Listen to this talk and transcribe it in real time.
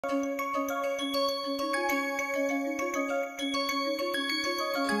Hello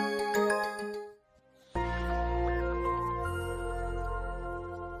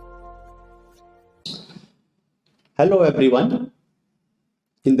everyone.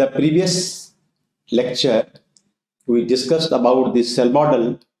 In the previous lecture, we discussed about the cell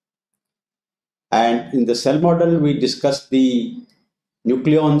model, and in the cell model, we discussed the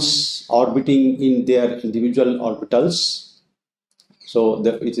nucleons orbiting in their individual orbitals. So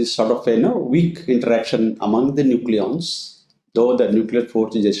it is sort of a weak interaction among the nucleons, though the nuclear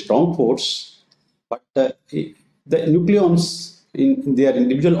force is a strong force, but the nucleons in their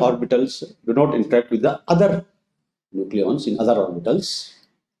individual orbitals do not interact with the other nucleons in other orbitals.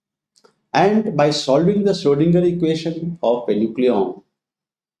 And by solving the Schrodinger equation of a nucleon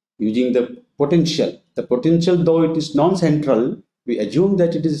using the potential though it is non-central, we assume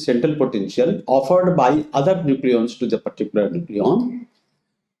that it is a central potential offered by other nucleons to the particular nucleon.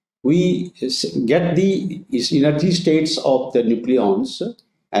 We get the energy states of the nucleons,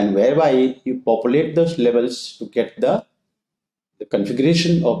 and whereby you populate those levels to get the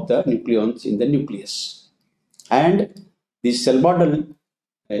configuration of the nucleons in the nucleus. And the cell model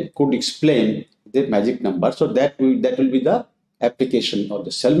could explain the magic number. So that will be the application of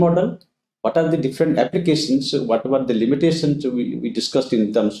the cell model. What are the different applications? What were the limitations we discussed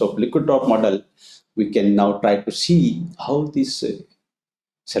in terms of liquid drop model? We can now try to see how this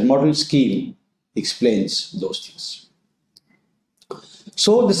cell model scheme explains those things.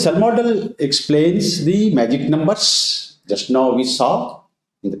 So the cell model explains the magic numbers. Just now we saw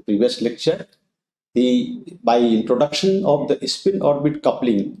in the previous lecture, by introduction of the spin orbit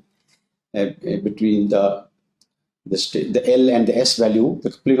coupling between the L and the S value,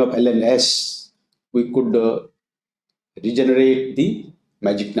 the coupling of L and S, we could regenerate the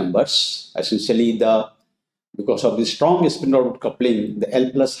magic numbers. Essentially, because of the strong spin orbit coupling, the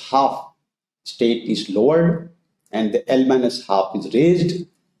L plus half state is lowered and the L minus half is raised,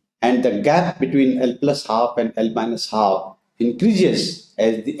 and the gap between L plus half and L minus half increases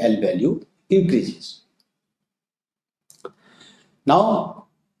as the L value increases. Now,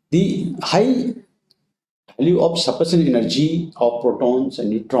 the high value of suppression energy of protons and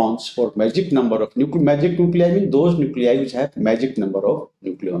neutrons for magic number of magic nuclei, I mean those nuclei which have magic number of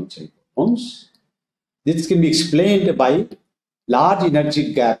nucleons and protons. This can be explained by large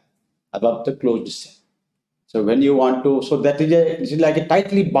energy gap above the closed cell. So when you want to, so that is like a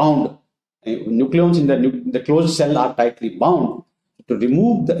tightly bound nucleons in the closed cell are tightly bound. To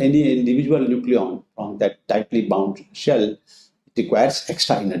remove any individual nucleon from that tightly bound shell, it requires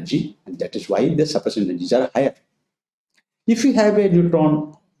extra energy, and that is why the suppression energies are higher. If you have a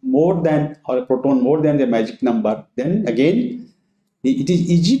neutron more than or a proton more than the magic number, then again it is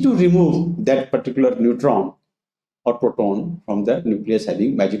easy to remove that particular neutron or proton from the nucleus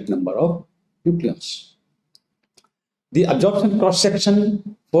having magic number of nucleons. The absorption cross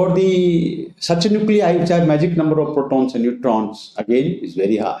section for such a nuclei which have magic number of protons and neutrons again is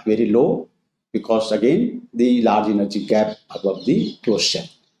very high, very low, because again the large energy gap above the closed shell.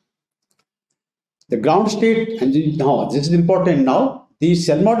 The ground state, and now this is important. Now the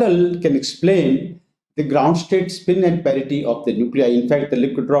cell model can explain the ground state spin and parity of the nuclei. In fact, the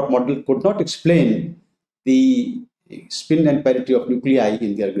liquid drop model could not explain the spin and parity of nuclei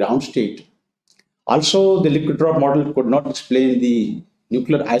in their ground state. Also, the liquid drop model could not explain the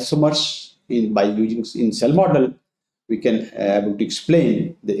nuclear isomers. By using in cell model, we can able to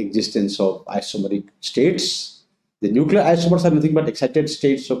explain the existence of isomeric states. The nuclear isomers are nothing but excited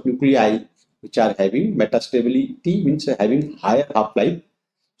states of nuclei which are having metastability, means having higher half-life.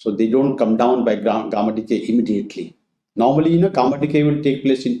 So they don't come down by gamma decay immediately. Normally, gamma decay will take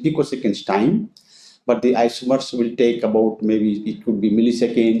place in picoseconds time, but the isomers will take about, maybe it could be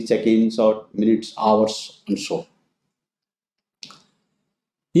milliseconds, seconds, or minutes, hours, and so on.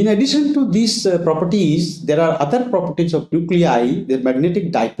 In addition to these properties, there are other properties of nuclei, the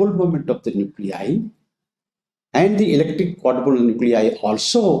magnetic dipole moment of the nuclei and the electric quadrupole nuclei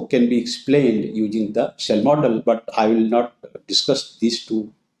also can be explained using the cell model, but I will not discuss these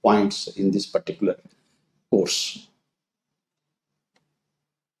 2 points in this particular course.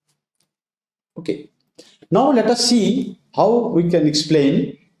 Okay, now let us see how we can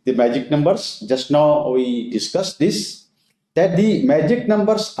explain the magic numbers. Just now we discussed this, that the magic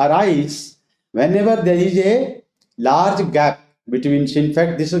numbers arise whenever there is a large gap between, in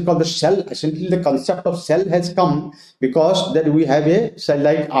fact this is called the cell. Essentially the concept of cell has come because that we have a cell,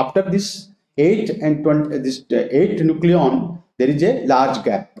 like after this 8 and 20, this 8 nucleon, there is a large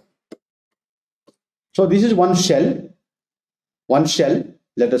gap. So this is one shell,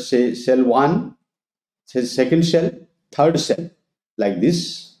 let us say cell 1, second shell, third cell, like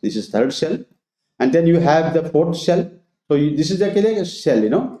this. This is third shell. And then you have the fourth shell. So this is actually a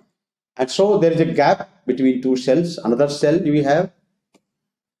shell, And so there is a gap between two shells. Another shell you have.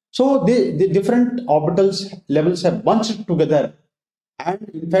 So the different orbitals levels have bunched together. And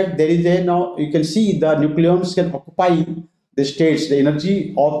in fact, there is a now you can see the nucleons can occupy the states. The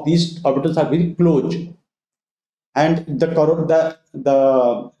energy of these orbitals are very close. And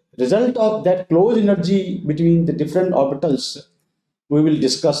the result of that close energy between the different orbitals we will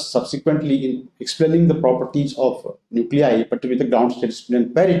discuss subsequently in explaining the properties of nuclei, particularly the ground state spin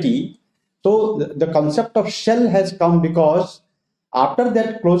and parity. So the concept of shell has come because after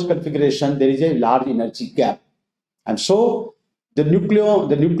that closed configuration, there is a large energy gap. And so the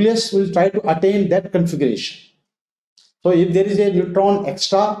nucleus will try to attain that configuration. So if there is a neutron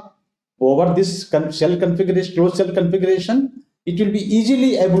extra over this shell configuration, closed shell configuration, it will be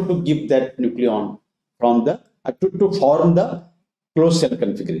easily able to give that nucleon from the to form the closed shell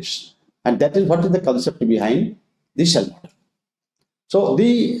configuration. And that is what is the concept behind the shell model. So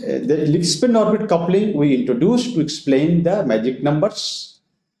the spin orbit coupling we introduced to explain the magic numbers,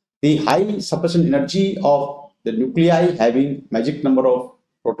 the high suppression energy of the nuclei having magic number of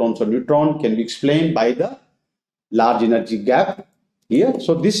protons or neutron can be explained by the large energy gap here.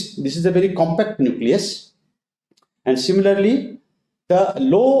 So this is a very compact nucleus. And similarly, the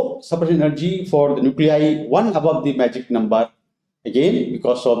low suppression energy for the nuclei one above the magic number, again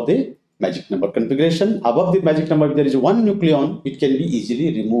because of the magic number configuration. Above the magic number, if there is one nucleon, it can be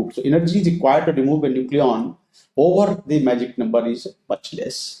easily removed. So energy required to remove a nucleon over the magic number is much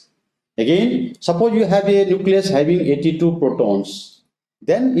less. Again, suppose you have a nucleus having 82 protons,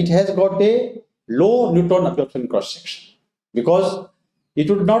 then it has got a low neutron absorption cross section because it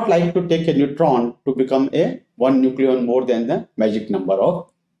would not like to take a neutron to become a one nucleon more than the magic number of.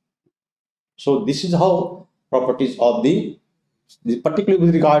 So this is how properties of the particularly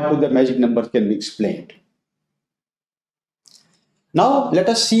with regard to the magic number can be explained. Now let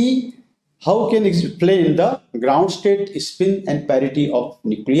us see how can explain the ground state spin and parity of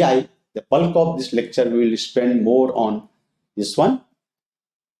nuclei. The bulk of this lecture we will spend more on this one.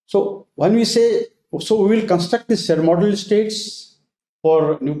 So when we say, so we will construct the cell model states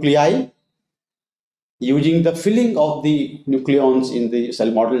for nuclei using the filling of the nucleons in the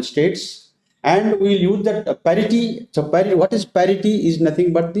cell model states. And we will use that parity. So parity, what is parity is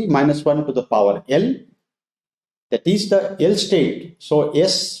nothing but the -1 to the power L. That is the L state. So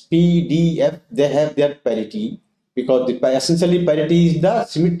S, P, D, F, they have their parity because essentially parity is the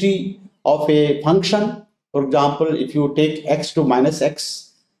symmetry of a function. For example, if you take x to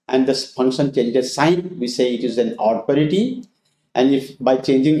 -x and this function changes sign, we say it is an odd parity. And if by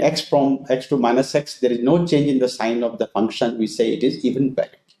changing x from x to -x, there is no change in the sign of the function, we say it is even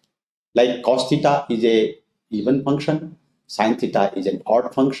parity. Like cos theta is a even function, sin theta is an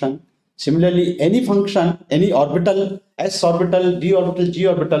odd function. Similarly, any function, any orbital, s orbital, d orbital, g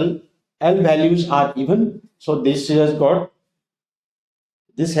orbital, L values are even. So this has got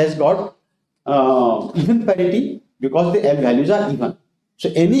even parity because the L values are even. So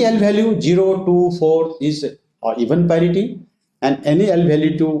any L value 0, 2, 4 is even parity, and any L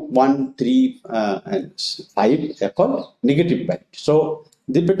value to 1, 3, and 5 are called negative parity. So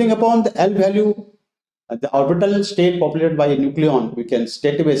depending upon the L value, the orbital state populated by a nucleon, we can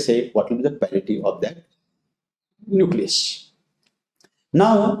straightaway say what will be the parity of that nucleus.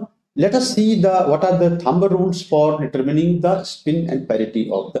 Now, let us see what are the thumb rules for determining the spin and parity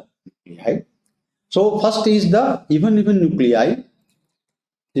of the nuclei. So first is the even nuclei.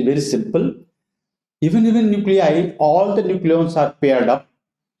 It's very simple. Even nuclei, all the nucleons are paired up,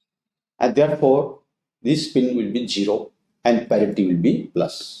 and therefore this spin will be 0 and parity will be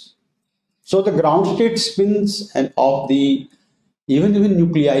plus. So the ground state spins and of the even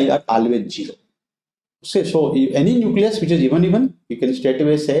nuclei are always 0. So any nucleus which is even, you can straight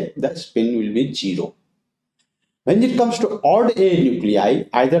away say the spin will be 0. When it comes to odd A nuclei,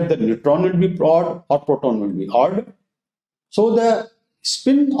 either the neutron will be odd or proton will be odd. So the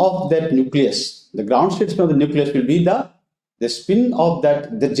spin of that nucleus, the ground state spin of the nucleus will be the spin of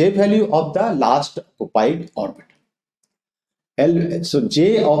that, the J value of the last occupied orbit. So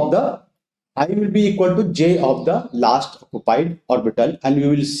J of the I will be equal to J of the last occupied orbital, and we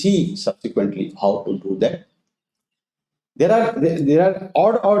will see subsequently how to do that. There are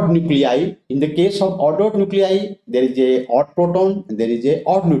odd nuclei. In the case of odd nuclei, there is a odd proton and there is a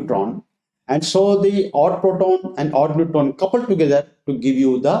odd neutron, and so the odd proton and odd neutron coupled together to give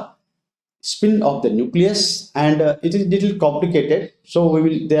you the spin of the nucleus, and it is little complicated. So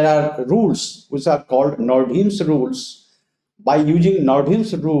there are rules which are called Nordheim's rules. By using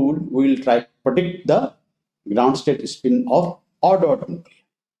Nordheim's rule, we will try to predict the ground state spin of odd nuclei.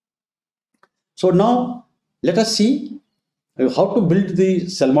 So now let us see how to build the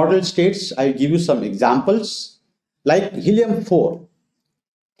cell model states. I give you some examples like helium-4.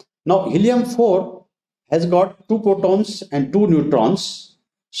 Now helium-4 has got 2 protons and 2 neutrons.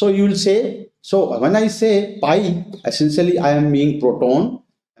 So you will say, so when I say pi, essentially I am meaning proton.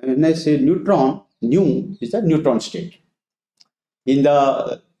 And when I say neutron, nu is the neutron state. In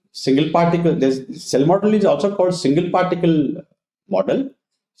the single particle, this cell model is also called single particle model.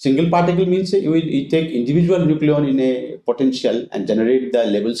 Single particle means you take individual nucleon in a potential and generate the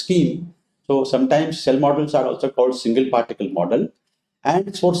label scheme. So sometimes cell models are also called single particle model.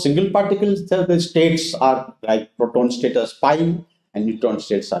 And for single particles, the states are like proton status pi and neutron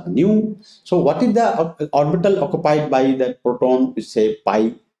states are nu. So what is the orbital occupied by the proton? We say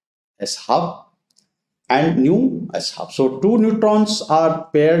pi as half and nu as half. So 2 neutrons are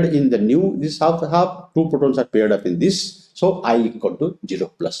paired in the nu, this half, 2 protons are paired up in this. So I equal to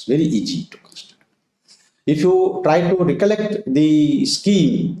 0 plus, very easy to construct. If you try to recollect the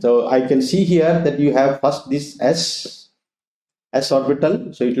scheme, so I can see here that you have first this S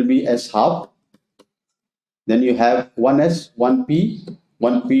orbital, so it will be S half. Then you have 1s, 1p,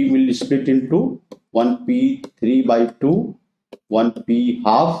 1p will split into 1p 3 by 2, 1p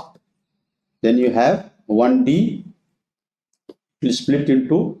half. Then you have 1d will split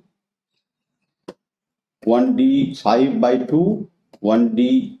into 1d 5 by 2,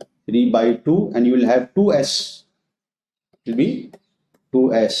 1d 3 by 2, and you will have 2s. It will be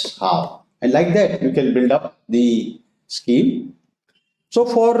 2s half. And like that, you can build up the scheme. So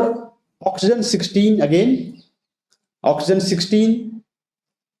for oxygen 16 again, oxygen 16,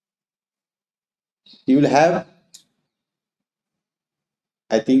 you will have,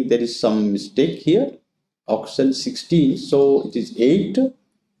 I think there is some mistake here, oxygen 16, so it is 8,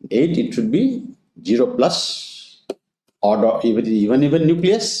 it should be 0 plus, or even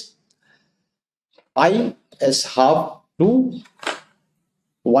nucleus. Pi as half 2,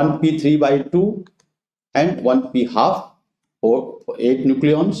 1p 3 by 2, and 1p half, or 8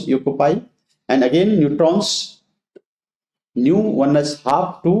 nucleons you occupy. And again neutrons, nu 1 as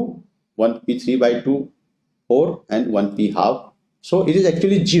half 2, 1p 3 by 2, 4, and 1p half. So it is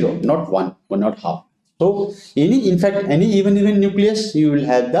actually 0, not 1, not half. So in fact any even nucleus, you will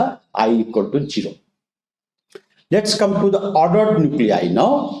have the I equal to 0. Let's come to the ordered nuclei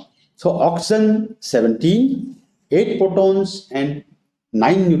now. So oxygen 17, 8 protons and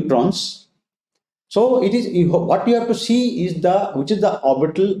 9 neutrons. So it is, what you have to see is which is the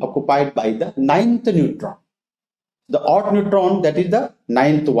orbital occupied by the 9th neutron. The odd neutron, that is the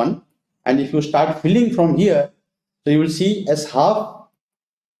 9th one. And if you start filling from here, so you will see S half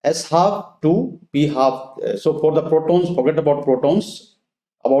 2, P half. So for the protons, forget about protons.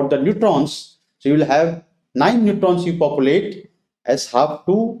 About the neutrons, so you will have 9 neutrons you populate, S half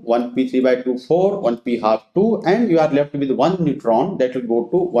 2, 1p 3 by 2, 4, 1p half 2, and you are left with 1 neutron that will go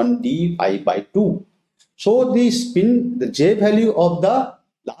to 1d 5 by 2. So the spin, the J value of the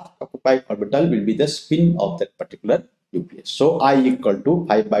last occupied orbital will be the spin of that particular nucleus. So I equal to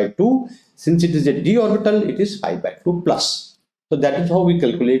 5 by 2. Since it is a d orbital, it is 5 by 2 plus. So that is how we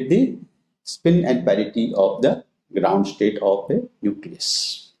calculate the spin and parity of the ground state of a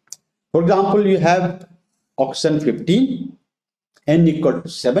nucleus. For example, you have oxygen 15, n equal to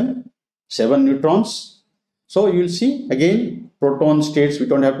 7 neutrons. So you will see again proton states, we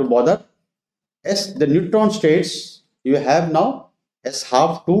don't have to bother. As the neutron states, you have now S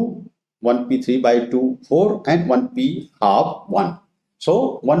half 2, 1p 3 by 2, 4, and 1p half 1.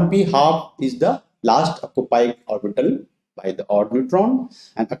 So 1p half is the last occupied orbital by the odd neutron,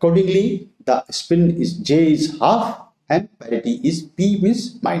 and accordingly the spin is J is half and parity is P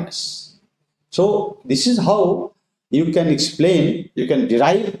means minus. So this is how you can explain, you can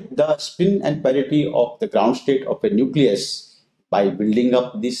derive the spin and parity of the ground state of a nucleus by building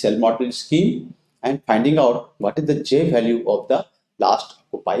up the cell model scheme and finding out what is the J value of the last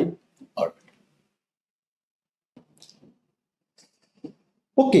occupied orbit.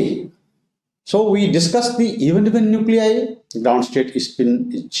 Okay, so we discussed the even nuclei, ground state spin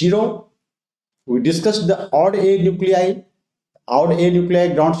is 0. We discussed the odd A nuclei. Odd A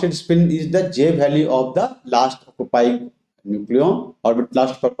nuclei ground state spin is the J value of the last occupied nucleon,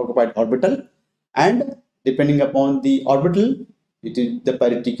 last occupied orbital, and depending upon the orbital, the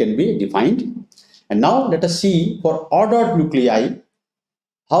parity can be defined. And now let us see for ordered nuclei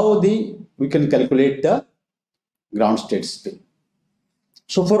how we can calculate the ground state spin.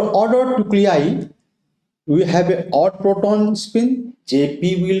 So for ordered nuclei, we have an odd proton spin, Jp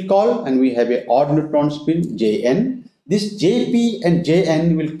we will call, and we have an odd neutron spin, Jn. This Jp and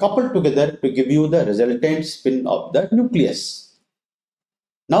Jn will couple together to give you the resultant spin of the nucleus.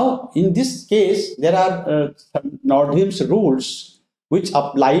 Now, in this case, there are some Nordheim's rules which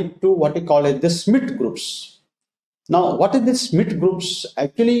apply to what we call as the Schmidt groups. Now, what is the Schmidt groups?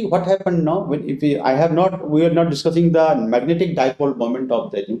 Actually, what happened now? When if we, I have not, we are not discussing the magnetic dipole moment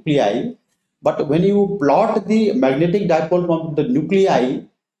of the nuclei, but when you plot the magnetic dipole moment of the nuclei,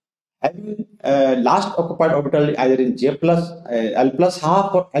 having last occupied orbital either in J plus, L plus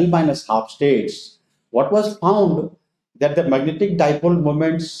half or L minus half states, what was found that the magnetic dipole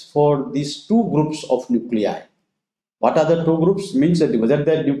moments for these two groups of nuclei. What are the two groups? Means that whether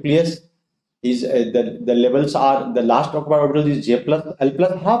the nucleus is the levels are the last occupied orbital is J plus L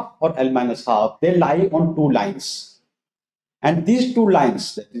plus half or L minus half. They lie on two lines, and these two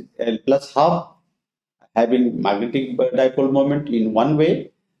lines, that is L plus half, having magnetic dipole moment in one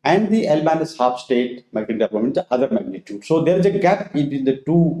way, and the L minus half state magnetic dipole moment the other magnitude. So there is a gap between the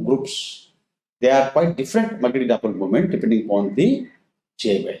two groups. They are quite different magnetic dipole moment depending on the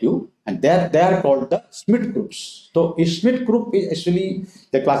J value, and they are called the Schmidt groups. So a Schmidt group is actually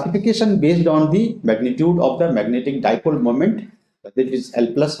the classification based on the magnitude of the magnetic dipole moment, whether it is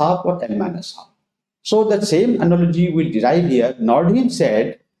L plus half or L minus half. So the same analogy will derive here. Nordheim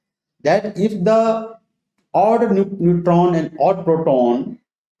said that if the odd neutron and odd proton,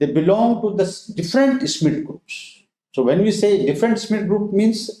 they belong to the different Schmidt groups. So when we say different Schmidt group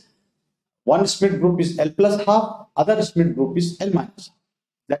means one Schmidt group is L plus half, other Schmidt group is L minus half.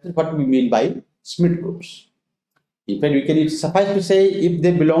 That is what we mean by Schmidt groups. In fact, we can suffice to say if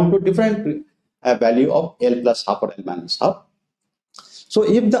they belong to different value of L plus half or L minus half. So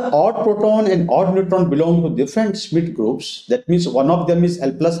if the odd proton and odd neutron belong to different Schmidt groups, that means one of them is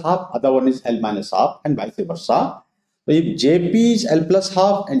L plus half, other one is L minus half, and vice versa. So if Jp is L plus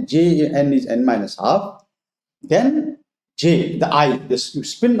half and Jn is N minus half, then J, the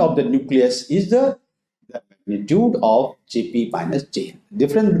spin of the nucleus is the magnitude of Jp minus Jn.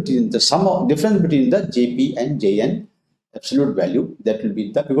 Difference between the Jp and Jn absolute value, that will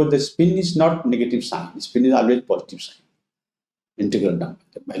be because the spin is not negative sign. The spin is always positive sign. Integral number.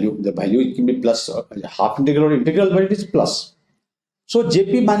 The value can be plus or half integral or integral, but it is plus. So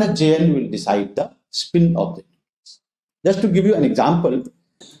Jp minus Jn will decide the spin of the nucleus. Just to give you an example,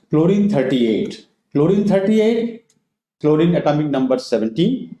 chlorine 38. Chlorine atomic number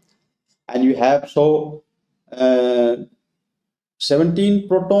 17, and you have 17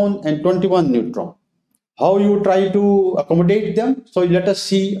 proton and 21 neutron. How you try to accommodate them? So let us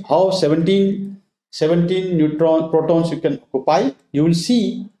see how 17 protons you can occupy. You will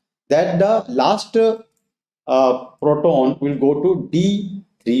see that the last proton will go to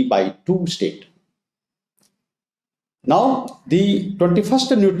D3 by 2 state. Now the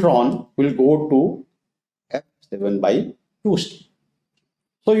 21st neutron will go to F7 by 2 state.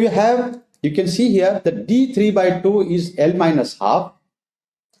 So you can see here that D3 by 2 is L minus half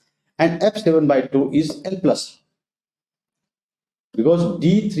and F7 by 2 is L plus, because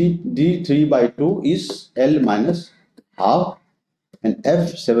D3 by 2 is L minus half and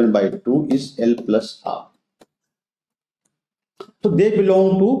F7 by 2 is L plus half. So they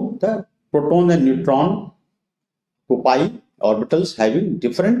belong to the proton and neutron occupy orbitals having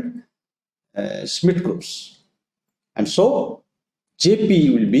different Schmidt groups. And so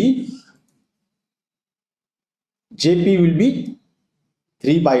Jp will be 3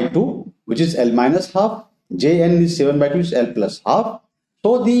 by 2, which is L minus half. Jn is 7 by 2, is L plus half.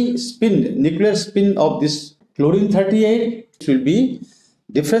 So the nuclear spin of this chlorine 38 will be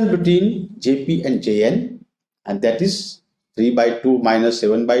difference between Jp and Jn, and that is 3 by 2 minus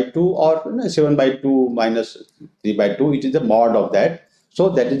 7 by 2, or 7 by 2 minus 3 by 2. It is the mod of that. So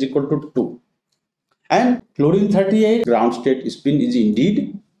that is equal to 2. And chlorine 38 ground state spin is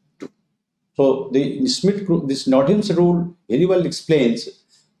indeed 2. So the Schmidt group, this Nordheim's rule very well explains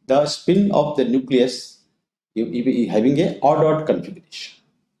the spin of the nucleus having a odd configuration.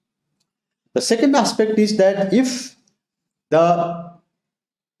 The second aspect is that if the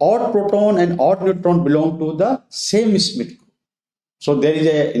odd proton and odd neutron belong to the same Schmidt group, so there is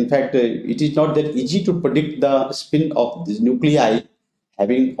in fact, it is not that easy to predict the spin of this nuclei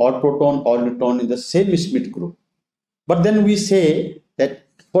having odd proton, odd neutron in the same Schmidt group. But then we say that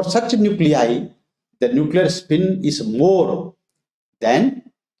for such nuclei, the nuclear spin is more than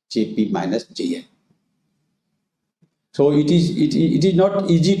Jp minus Jn. So it is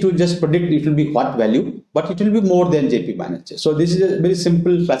not easy to just predict it will be what value, but it will be more than Jp minus J. So this is a very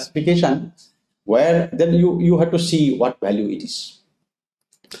simple classification where then you have to see what value it is.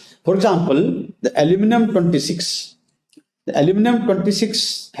 For example, the aluminum 26. The aluminum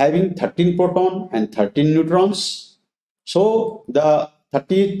 26 having 13 proton and 13 neutrons. So the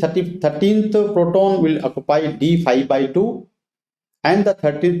 13th proton will occupy D5 by 2, and the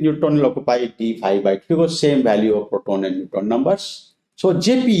 13th neutron will occupy d5 by 2 because same value of proton and neutron numbers. So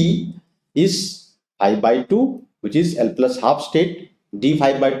Jp is 5 by 2, which is L plus half state.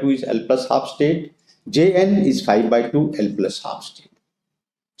 d5 by 2 is L plus half state. Jn is 5 by 2 L plus half state.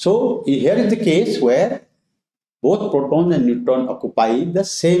 So here is the case where both proton and neutron occupy the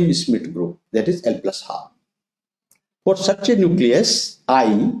same Schmidt group, that is L plus half. For such a nucleus,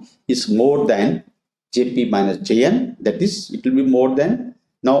 I is more than Jp minus Jn, that is, it will be more than,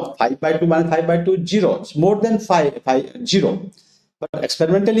 now 5 by 2 minus 5 by 2, 0. It's more than 0. But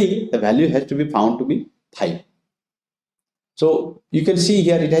experimentally, the value has to be found to be 5. So you can see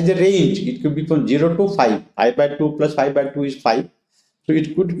here it has a range. It could be from 0 to 5. 5 by 2 plus 5 by 2 is 5. So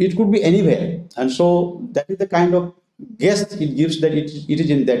it could be anywhere. And so that is the kind of guess it gives, that it is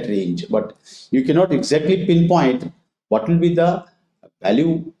in that range. But you cannot exactly pinpoint what will be the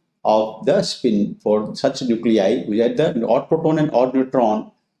value of the spin for such nuclei, which are the odd proton and odd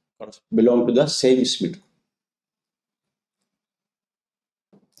neutron belong to the same Schmidt.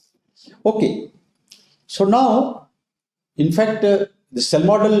 Okay, so now, in fact, the cell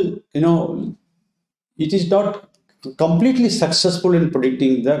model, it is not completely successful in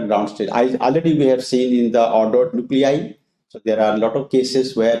predicting the ground state. Already we have seen in the ordered nuclei. So there are a lot of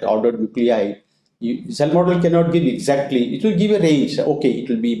cases where ordered nuclei, cell model cannot give exactly. It will give a range. Okay, it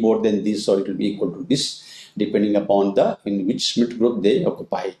will be more than this or it will be equal to this, depending upon in which Schmidt group they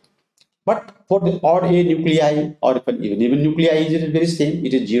occupy. But for the odd A nuclei or even nuclei, it is very same.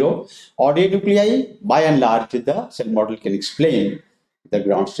 It is 0. Odd A nuclei, by and large, the cell model can explain the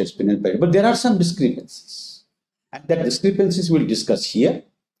ground state spin and parity. But there are some discrepancies, and that discrepancies we'll discuss here.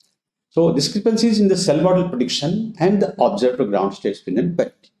 So discrepancies in the cell model prediction and the observed ground state spin and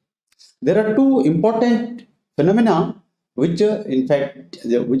parity. There are two important phenomena which, in fact,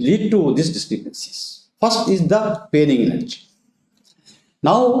 will lead to these discrepancies. First is the pairing energy.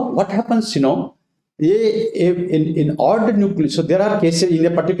 Now, what happens, in odd nucleus, so there are cases in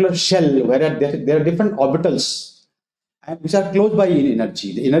a particular shell where there are different orbitals which are close by in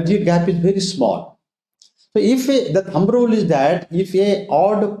energy. The energy gap is very small. So if the thumb rule is that if a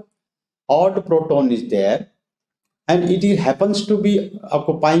odd proton is there and it happens to be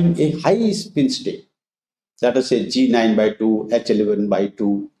occupying a high spin state, let us say G9 by 2, H11 by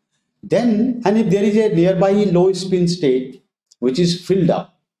 2, then, and if there is a nearby low spin state which is filled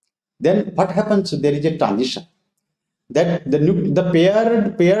up, then what happens? There is a transition that the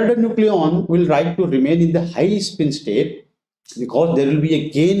paired nucleon will like to remain in the high spin state because there will be a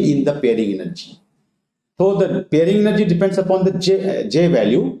gain in the pairing energy. So the pairing energy depends upon the J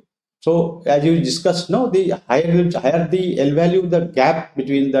value. So as you discussed, the higher the L value, the gap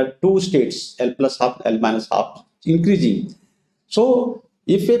between the two states, L plus half, L minus half, increasing. So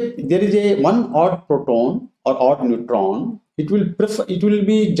if there is a one odd proton or odd neutron, it will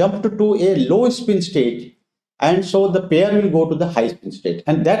be jumped to a low spin state, and so the pair will go to the high spin state,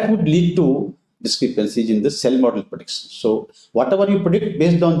 and that would lead to discrepancies in the cell model prediction. So whatever you predict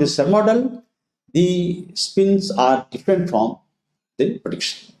based on this cell model, the spins are different from the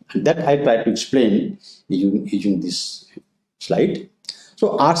prediction, and that I try to explain using this slide.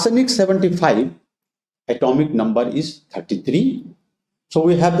 So arsenic 75 atomic number is 33. So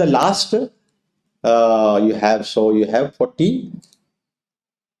we have the last. You have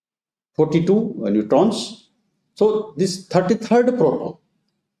 42 neutrons. So this 33rd proton,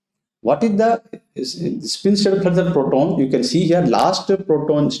 what is the spin state of 33rd proton? You can see here last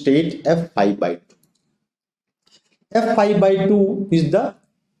proton state F5 by 2. F5 by 2 is the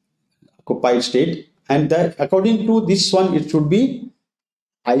occupied state, and according to this one it should be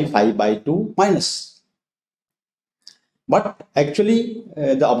I5 by 2 minus. But actually,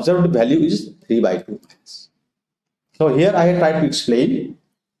 the observed value is 3 by 2 minus. So here I try to explain.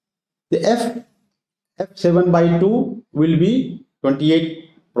 The F7 by 2 will be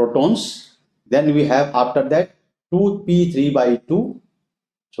 28 protons. Then we have after that 2p3 by 2.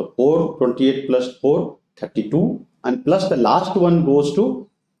 So 4, 28 plus 4, 32. And plus the last one goes to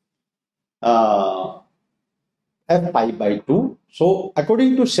F5 by 2. So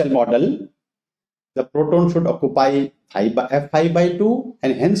according to cell model, the proton should occupy F5 by 2,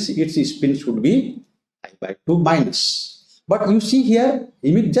 and hence its spin should be 5 by 2 minus. But you see here,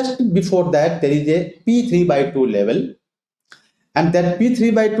 even just before that, there is a P3 by 2 level, and that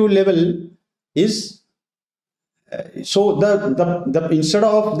P3 by 2 level is so the instead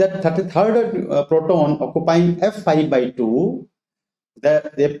of that 33rd proton occupying F5 by 2,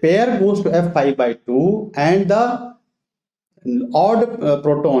 the pair goes to F5 by 2, and the odd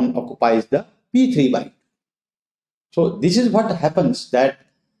proton occupies the P3 by 2. So this is what happens, that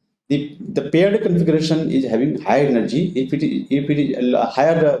the paired configuration is having higher energy if it is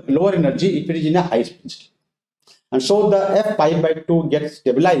higher lower energy if it is in a high spin state. And so the F pi by 2 gets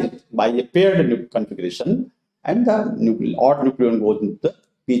stabilized by a paired configuration, and the odd nucleon goes into the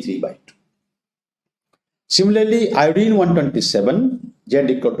P3 by 2. Similarly, iodine 127, Z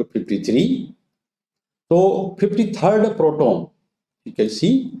equal to 53. So 53rd proton, you can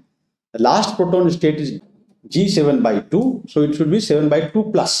see the last proton state is G7 by 2, so it should be 7 by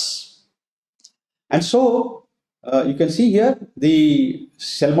 2 plus. And so you can see here the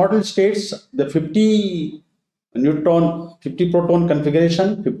cell model states the 50 proton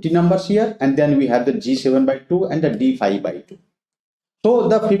configuration, 50 numbers here, and then we have the G7 by 2 and the D5 by 2. So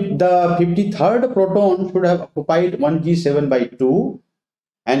the 53rd proton should have occupied 1G7 by 2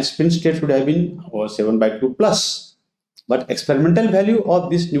 and spin state should have been 7 by 2 plus. But experimental value of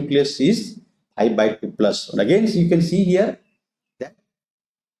this nucleus is 5 by 2 plus. And again, you can see here that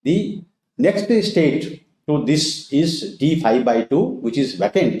the next state to this is D5 by 2, which is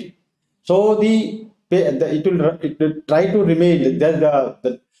vacant. So it will try to remain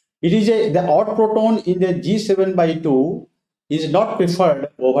the odd proton in the G7 by 2 is not preferred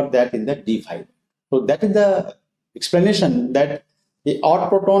over that in the D5. So that is the explanation that the odd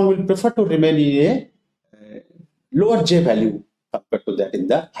proton will prefer to remain in a lower J value compared to that in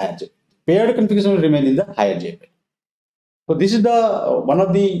the higher J. Paired configuration will remain in the higher J value. So this is the one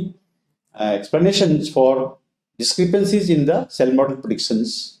of the explanations for discrepancies in the cell model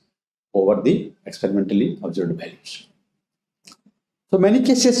predictions over the experimentally observed values. So many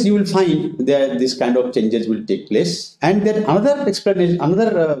cases you will find that this kind of changes will take place, and then another explanation,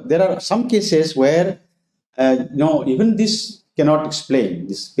 there are some cases where even this cannot explain,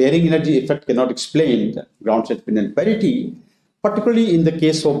 this pairing energy effect cannot explain the ground state spin parity, particularly in the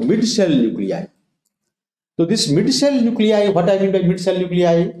case of mid-cell nuclei. So this mid-cell nuclei, what I mean by mid-cell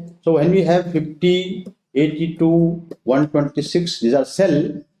nuclei, so when we have 50, 82, 126, these are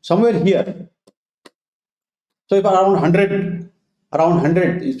cell somewhere here. So if around 100,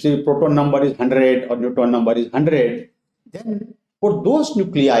 if the proton number is 100 or neutron number is 100, then for those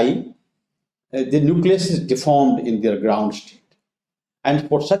nuclei, the nucleus is deformed in their ground state. And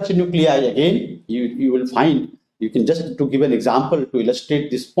for such a nuclei, again, you will find, you can just to give an example to illustrate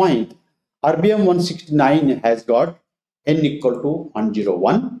this point, Erbium 169 has got N equal to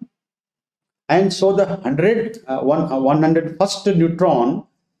 101. And so the 100 first neutron,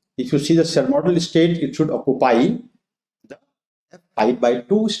 if you see the cell model state, it should occupy the 5 by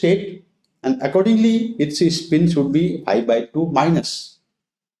 2 state, and accordingly its spin should be 5 by 2 minus.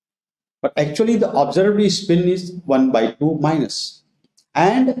 But actually the observed spin is 1 by 2 minus.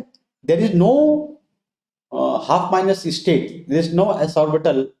 And there is no half minus state. There is no s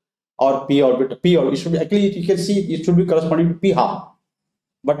orbital or p orbital. It should be, actually you can see it should be corresponding to p half.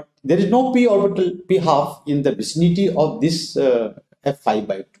 But there is no p orbital, p half in the vicinity of this F5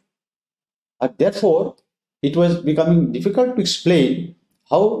 by 2. And therefore, it was becoming difficult to explain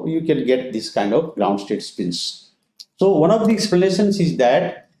how you can get this kind of ground state spins. So one of the explanations is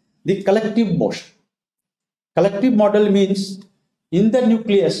that the collective motion. Collective model means in the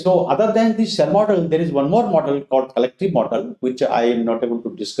nucleus, so other than the cell model, there is one more model called collective model, which I am not able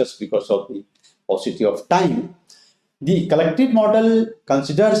to discuss because of the paucity of time. The collective model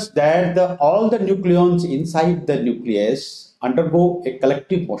considers that all the nucleons inside the nucleus undergo a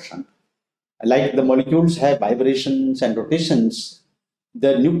collective motion. Like the molecules have vibrations and rotations,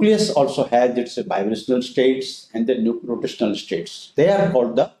 the nucleus also has its vibrational states and the rotational states. They are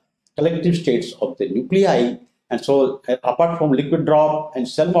called the collective states of the nuclei. And so apart from liquid drop and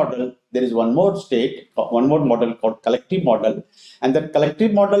cell model, there is one more model called collective model. And that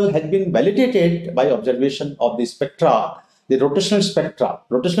collective model has been validated by observation of the spectra, the rotational spectra.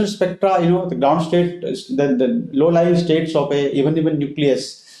 Rotational spectra, the ground state, the low-lying states of a even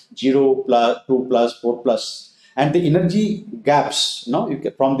nucleus, 0 plus, 2 plus, 4 plus. And the energy gaps,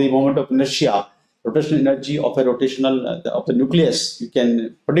 from the moment of inertia, rotational energy of a rotational, of the nucleus, you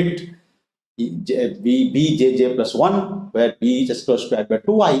can predict Bjj plus 1, where B is just close to by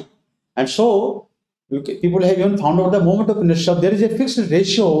 2i. And so people have even found out the moment of inertia, there is a fixed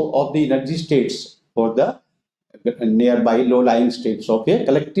ratio of the energy states for the nearby low-lying states of a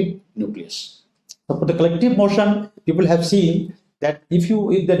collective nucleus. So for the collective motion, people have seen that if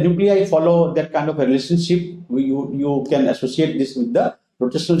the nuclei follow that kind of a relationship, you can associate this with the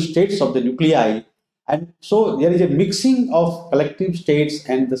rotational states of the nuclei. And so there is a mixing of collective states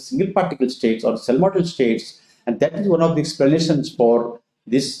and the single particle states or cell model states, and that is one of the explanations for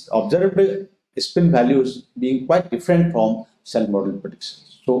this observed spin values being quite different from cell model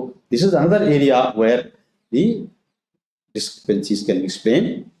predictions. So this is another area where the discrepancies can be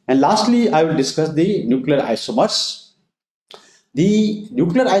explained. And lastly, I will discuss the nuclear isomers. The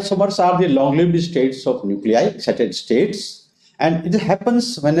nuclear isomers are the long-lived states of nuclei, excited states, and it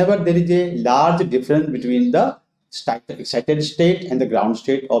happens whenever there is a large difference between the excited state and the ground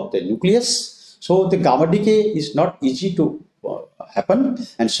state of the nucleus. So the gamma decay is not easy to happen,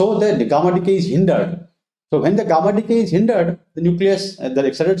 and so the gamma decay is hindered. So when the gamma decay is hindered, the nucleus, the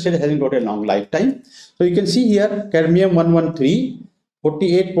excited state hasn't got a long lifetime. So you can see here cadmium 113,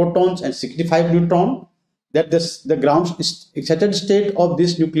 48 protons and 65 neutron. That the ground excited state of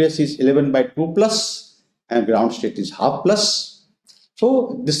this nucleus is 11 by 2 plus, and ground state is half plus.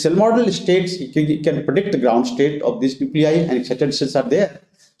 So the cell model states it can predict the ground state of this nuclei, and excited states are there.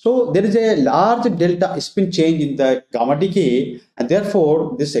 So there is a large delta spin change in the gamma decay, and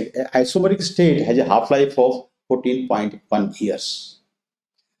therefore this isomeric state has a half-life of 14.1 years.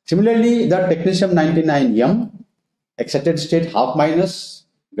 Similarly, the technetium 99M, excited state half minus,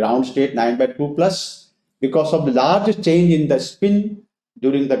 ground state 9 by 2 plus. Because of the large change in the spin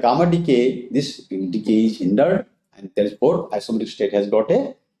during the gamma decay, this decay is hindered, and therefore isomeric state has got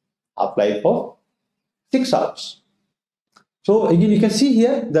a half-life of 6 hours. So again, you can see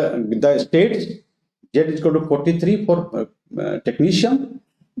here the state Z is equal to 43 for technetium.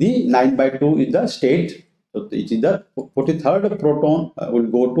 The 9 by 2 is the state. So it is the 43rd proton will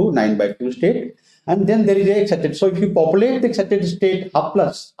go to 9 by 2 state, and then there is a excited. So if you populate the excited state half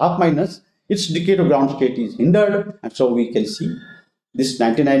plus, half minus, its decay to ground state is hindered, and so we can see this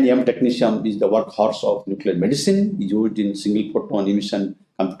 99M technetium is the workhorse of nuclear medicine, used in single photon emission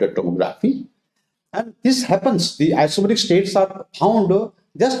computed tomography. And this happens, the isomeric states are found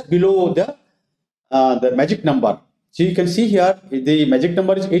just below the magic number. So you can see here the magic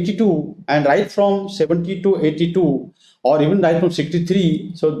number is 82, and right from 70 to 82, or even right from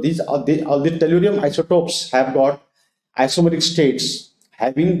 63. So these are all the tellurium isotopes have got isomeric states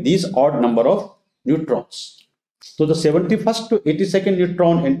having these odd number of neutrons. So the 71st to 82nd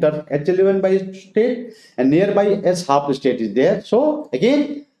neutron enter H11 by state, and nearby S half state is there. So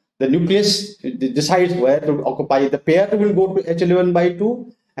again, the nucleus decides where to occupy. The pair will go to H11 by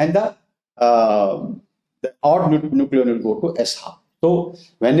 2, and the odd nucleon will go to S half. So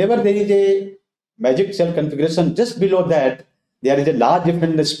whenever there is a magic cell configuration just below that, there is a large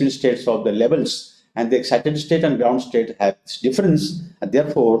difference in the spin states of the levels, and the excited state and ground state have this difference, and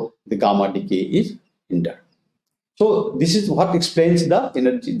therefore the gamma decay is hindered. So this is what explains the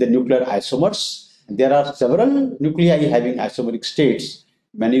energy, the nuclear isomers. There are several nuclei having isomeric states.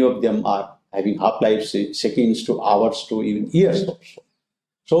 Many of them are having half-lives seconds to hours to even years also.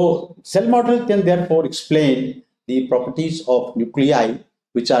 So cell model can therefore explain the properties of nuclei,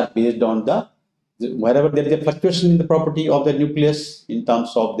 which are based on wherever there is a fluctuation in the property of the nucleus in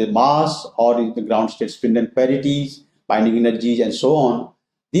terms of the mass or in the ground state spin and parities, binding energies, and so on.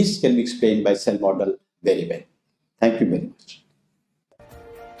 These can be explained by cell model very well. Thank you very much.